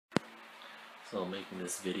So I'm making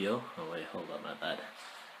this video. Oh wait, hold on, my bad.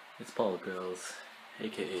 It's Paul Girls,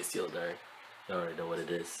 aka Steel Dark. You already know what it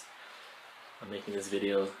is. I'm making this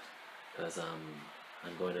video because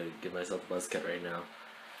I'm going to give myself a buzz cut right now,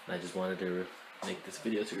 and I just wanted to make this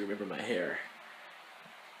video to remember my hair.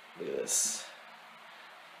 Look at this.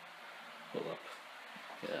 Hold up.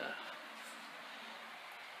 Yeah.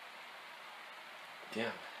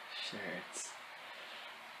 Damn. Shirts.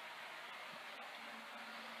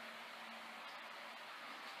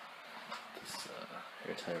 This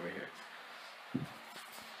hair tie over here.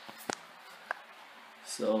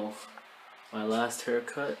 So my last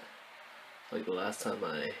haircut, like the last time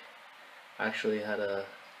I actually had a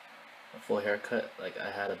full haircut, like I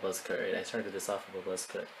had a buzz cut, right? I started this off with a buzz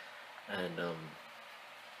cut, and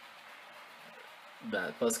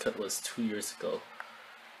that buzz cut was 2 years ago,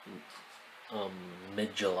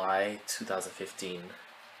 mid-July 2015,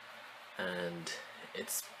 and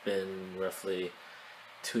it's been roughly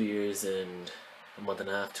 2 years and a month and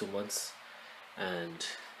a half, 2 months, and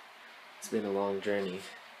it's been a long journey.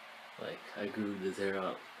 Like, I grew this hair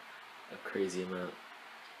out a crazy amount.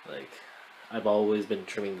 Like, I've always been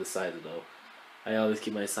trimming the sides though. I always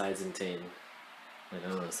keep my sides in tame. Like, I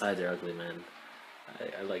don't know, sides are ugly, man.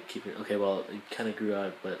 I like keeping, okay, well, it kind of grew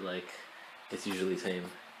out, but like, it's usually tame.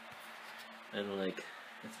 And like,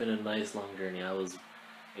 it's been a nice long journey. I was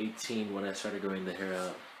 18 when I started growing the hair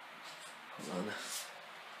out. Hold on.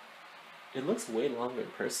 It looks way longer in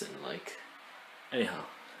person, like, anyhow.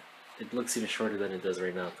 It looks even shorter than it does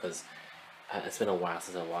right now because it's been a while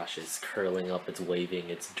since I washed it. It's curling up, it's waving,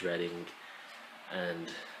 it's dreading, and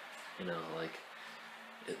you know, like,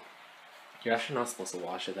 you're actually not supposed to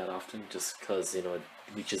wash it that often just because, you know, it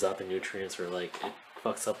leaches out the nutrients or like it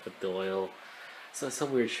fucks up with the oil. So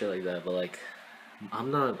some weird shit like that. But like, I'm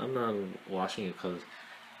not washing it because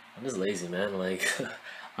I'm just lazy, man. Like,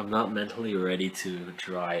 I'm not mentally ready to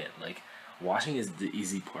dry it. Like, washing is the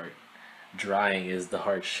easy part. Drying is the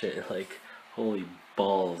hard shit. Like, holy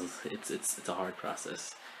balls, it's a hard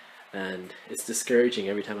process, and it's discouraging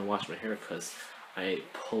every time I wash my hair because I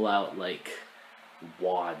pull out like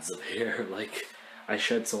wads of hair. Like, I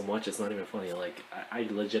shed so much, it's not even funny. Like, I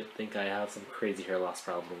legit think I have some crazy hair loss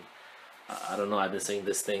problem. I don't know. I've been saying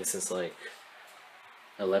this thing since like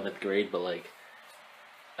 11th grade, but like,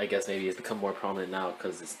 I guess maybe it's become more prominent now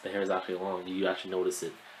because the hair is actually long. You actually notice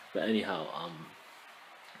it. But anyhow,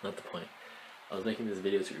 not the point. I was making this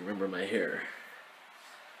video to remember my hair.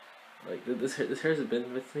 Like, this hair's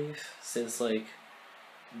been with me since like,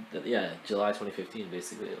 yeah, July 2015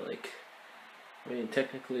 basically. Like, I mean,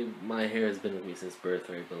 technically my hair has been with me since birth,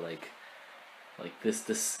 right? But like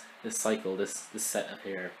this cycle, this set of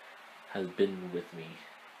hair has been with me.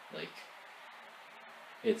 Like,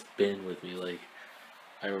 it's been with me. Like,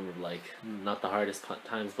 I remember, like, not the hardest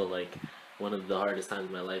times, but like one of the hardest times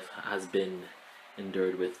in my life has been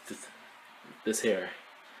endured with this hair.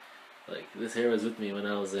 Like, this hair was with me when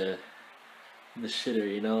I was in the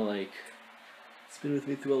shitter, you know. Like, it's been with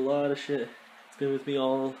me through a lot of shit. It's been with me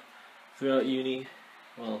all throughout uni.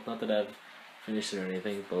 Well, not that I've finished it or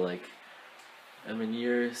anything, but like, I'm in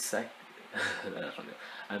year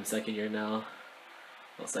I'm second year now.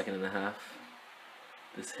 Well, second and a half.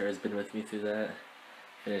 This hair has been with me through that.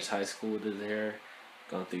 Finished high school with this hair.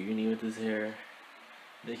 Gone through uni with this hair.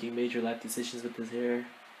 Making major life decisions with this hair.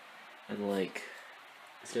 And like,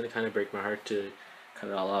 it's gonna kind of break my heart to cut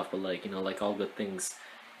it all off, but like, you know, like all good things,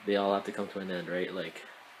 they all have to come to an end, right? Like,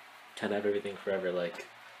 can't have everything forever. Like,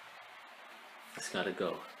 it's gotta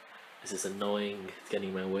go. It's just annoying. It's getting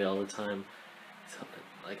in my way all the time.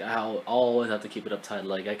 Like, I'll always have to keep it uptight.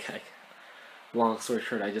 Like, I can't. Long story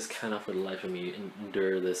short, I just cannot for the life of me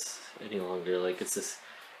endure this any longer. Like, it's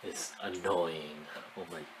annoying. Oh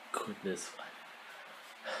my goodness.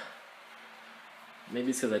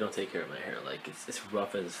 Maybe it's because I don't take care of my hair. Like, it's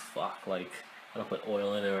rough as fuck. Like, I don't put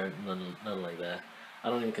oil in it or none like that. I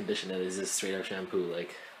don't even condition it. It's just straight up shampoo.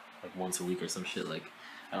 Like once a week or some shit. Like,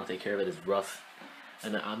 I don't take care of it. It's rough,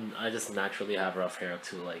 and I just naturally have rough hair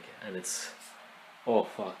too. Like, and it's, oh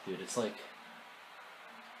fuck, dude. It's like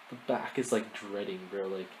the back is like dreading, bro.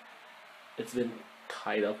 Like, it's been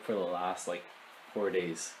tied up for the last like 4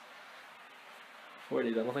 days. 4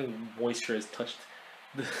 days. I don't think moisture has touched.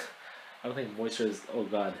 I don't think moisture is. Oh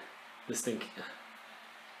god, this thing.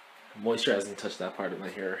 Moisture hasn't touched that part of my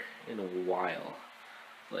hair in a while.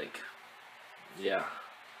 Like, yeah.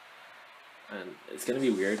 And it's gonna be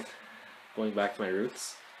weird going back to my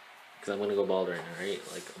roots because I'm gonna go bald right now, right?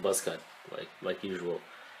 Like a buzz cut, like usual.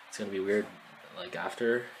 It's gonna be weird. Like,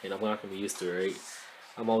 after, you know, I'm not gonna be used to it, right?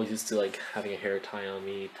 I'm always used to like having a hair tie on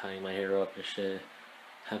me, tying my hair up and shit,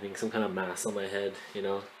 having some kind of mask on my head, you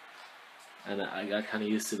know. and I got kind of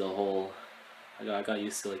used to the whole. I got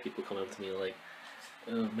used to like people coming up to me like,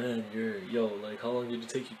 "Oh man, like how long did it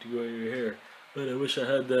take you to grow your hair? Man, I wish I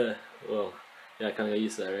had that." Well, yeah, I kind of got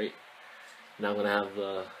used to that, right? Now I'm gonna have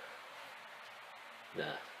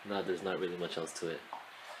nah, nah. There's not really much else to it,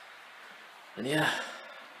 and yeah.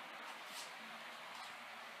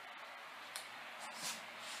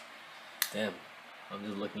 Damn, I'm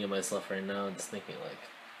just looking at myself right now and just thinking like,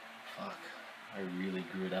 fuck, I really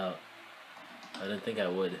grew it out. I didn't think I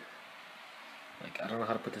would. Like, I don't know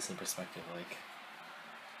how to put this in perspective.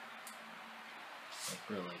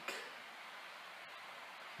 Bro, like,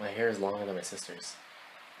 my hair is longer than my sister's.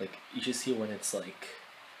 Like, you should see when it's like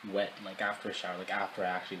wet, like after a shower, like after I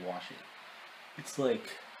actually wash it. It's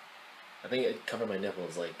like, I think it covered my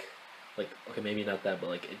nipples. Like okay, maybe not that, but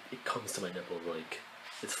like it comes to my nipples. Like,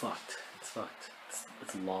 it's fucked. It's fucked.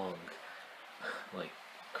 It's long, like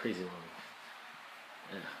crazy long.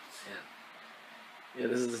 Yeah, yeah.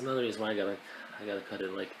 This is another reason why I gotta cut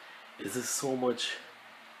it. Like, is this so much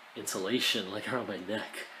insulation like around my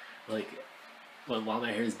neck? Like, while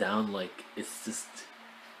my hair is down, like it's just,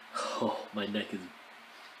 oh, my neck is,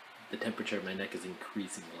 the temperature of my neck is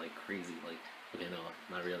increasing like crazy. Like, okay, no,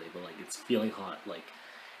 not really, but like it's feeling hot. Like,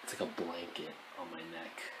 it's like a blanket on my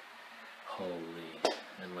neck. Holy,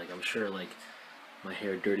 and like I'm sure like my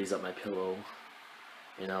hair dirties up my pillow,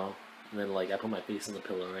 you know. And then like I put my face in the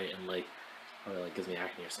pillow, right, and like, or like gives me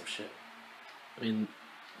acne or some shit. I mean,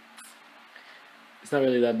 it's not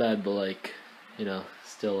really that bad, but like,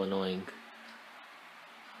 still annoying.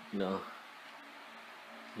 You know.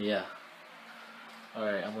 Yeah.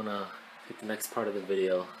 Alright, I'm gonna take the next part of the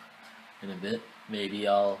video in a bit. Maybe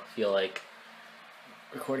I'll feel like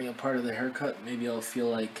recording a part of the haircut. Maybe I'll feel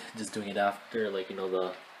like just doing it after, like,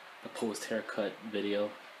 the post haircut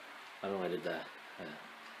video. I don't know why I did that.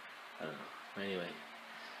 I don't know. Anyway,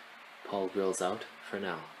 Paul Grills out for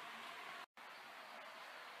now.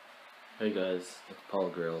 Hey guys, it's Paul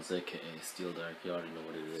Grills, aka Steel Dark. You already know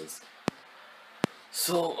what it is.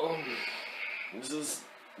 So, this is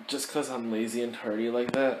just because I'm lazy and tardy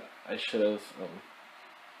like that. I should have,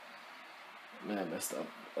 man, I messed up.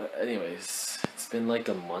 Anyways, it's been like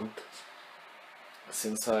a month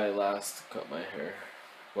since I last cut my hair.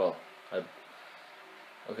 Well,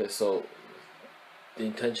 okay, so the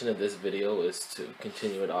intention of this video is to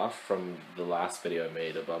continue it off from the last video I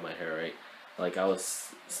made about my hair, right? Like, I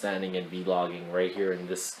was standing and vlogging right here in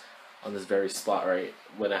this, on this very spot, right,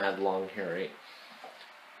 when I had long hair, right?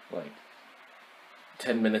 Like,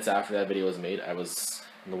 10 minutes after that video was made, I was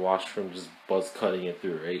in the washroom just buzz cutting it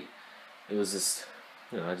through, right? It was just,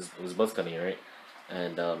 I was buzz cutting it, right?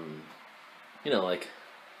 And, like,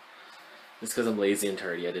 just because I'm lazy and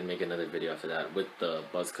tardy, I didn't make another video after that with the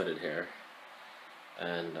buzz cutted hair.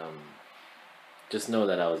 And, just know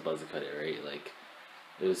that I was buzz cut it, right? Like,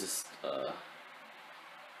 it was just,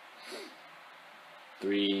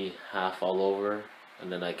 3/2 all over,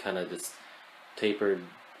 and then I kind of just taper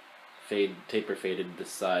faded the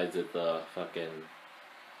sides of the fucking,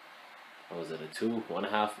 what was it, a 2,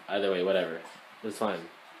 1/2, either way, whatever, it was fine.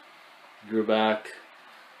 Grew back,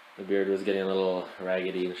 the beard was getting a little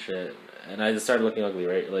raggedy and shit, and I just started looking ugly,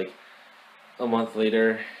 right? Like, a month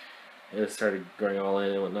later, it started growing all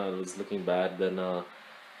in and whatnot. It was looking bad. Then,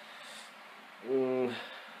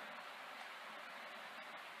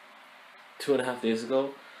 2.5 days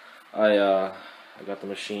ago, I got the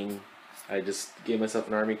machine. I just gave myself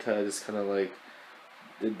an army cut. I just kind of like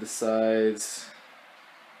did the sides,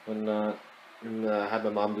 whatnot, and had my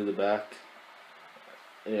mom do the back.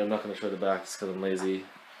 Yeah, I'm not gonna show the back just because I'm lazy.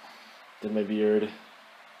 Did my beard.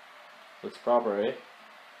 Looks proper, eh?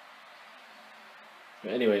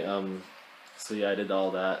 But anyway, so yeah, I did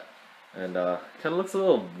all that, and kind of looks a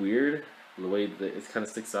little weird the way that it kind of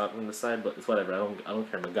sticks out on the side, but it's whatever. I don't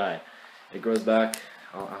care. I'm a guy. It grows back.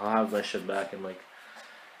 I'll have my shit back, and like,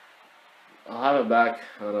 I'll have it back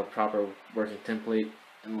on a proper working template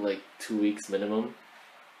in like 2 weeks minimum.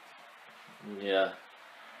 Yeah.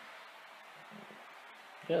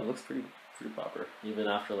 Yeah, it looks pretty proper, even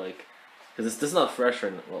after like, because this is not fresh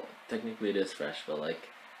right now. Well, technically it is fresh, but like,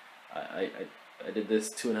 I did this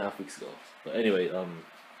 2.5 weeks ago. But anyway,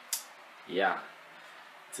 yeah,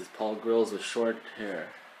 this is Paul Grills with short hair.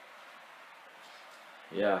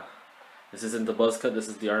 Yeah, this isn't the buzz cut. This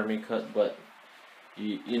is the army cut, but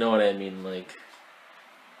you know what I mean. Like,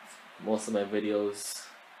 most of my videos,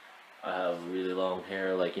 I have really long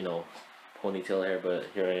hair, like, ponytail hair, but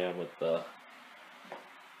here I am with the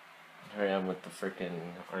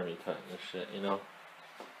freaking army cut and shit,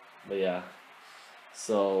 But yeah,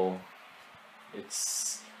 so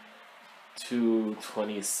it's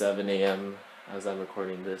 2:27 a.m. as I'm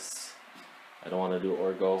recording this. I don't want to do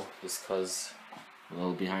orgo just because I'm a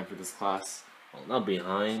little behind for this class. Well, not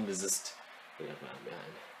behind, it's just yeah, I'm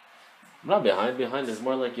behind. I'm not behind. Behind is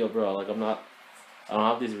more like, yo, bro. Like I don't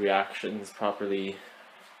have these reactions properly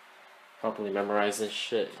memorized and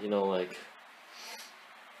shit. You know, like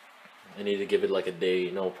I need to give it like a day.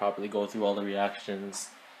 You know, properly go through all the reactions,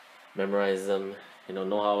 memorize them. You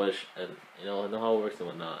know how it and know how it works and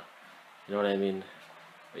whatnot. You know what I mean?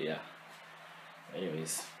 But yeah.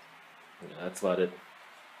 Anyways, yeah, that's about it.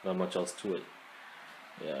 Not much else to it.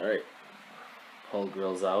 Yeah. All right. Whole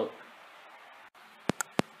girls out.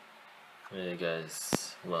 Hey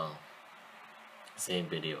guys. Well, same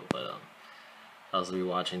video, but I was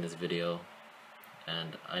rewatching this video,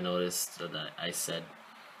 and I noticed that I said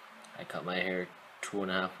I cut my hair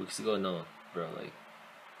 2.5 weeks ago. No, bro, like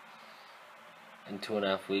in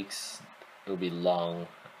 2.5 weeks it'll be long.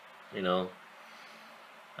 You know,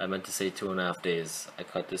 I meant to say 2.5 days. I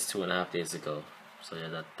cut this 2.5 days ago. So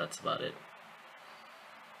yeah, that's about it.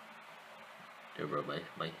 Yeah, bro,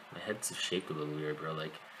 my head's shaped a little weird, bro.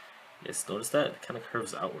 Like, you guys notice that? It kind of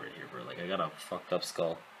curves outward here, bro. Like, I got a fucked up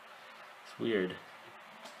skull. It's weird.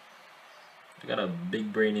 I got a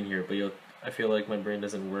big brain in here, but yo, I feel like my brain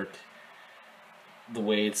doesn't work the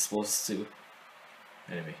way it's supposed to.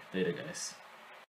 Anyway, later, guys.